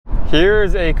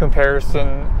Here's a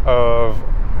comparison of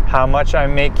how much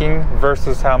I'm making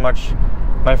versus how much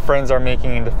my friends are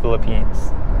making in the Philippines.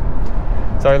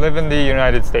 So I live in the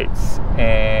United States,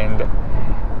 and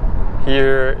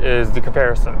here is the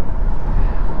comparison.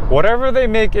 Whatever they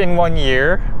make in 1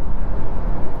 year,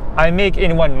 I make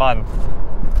in 1 month.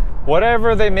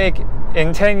 Whatever they make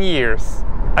in 10 years,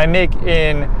 I make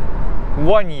in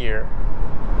 1 year.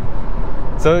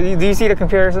 So do you see the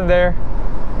comparison there?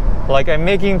 Like, I'm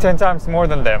making 10 times more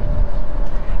than them.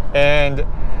 And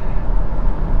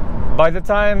by the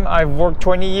time I've worked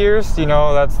 20 years, you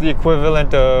know, that's the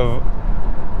equivalent of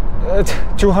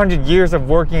 200 years of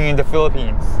working in the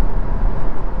Philippines.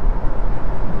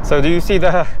 So do you see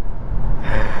the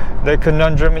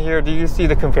conundrum here? Do you see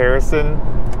the comparison?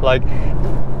 Like,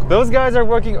 those guys are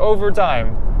working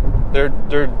overtime. They're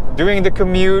doing the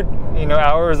commute, you know,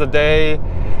 hours a day,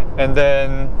 and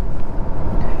then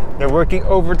they're working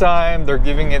overtime. They're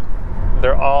giving it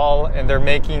their all, and they're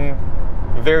making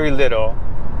very little.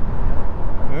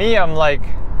 Me, I'm like,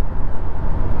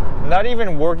 not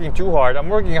even working too hard. I'm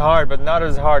working hard, but not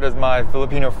as hard as my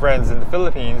Filipino friends in the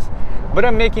Philippines. But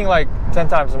I'm making like 10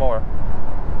 times more.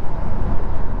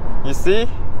 You see?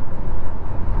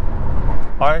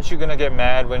 Aren't you gonna get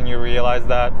mad when you realize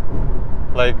that?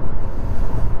 Like,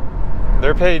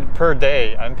 they're paid per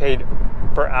day. I'm paid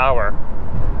per hour.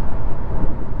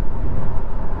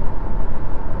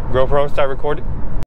 GoPro, start recording.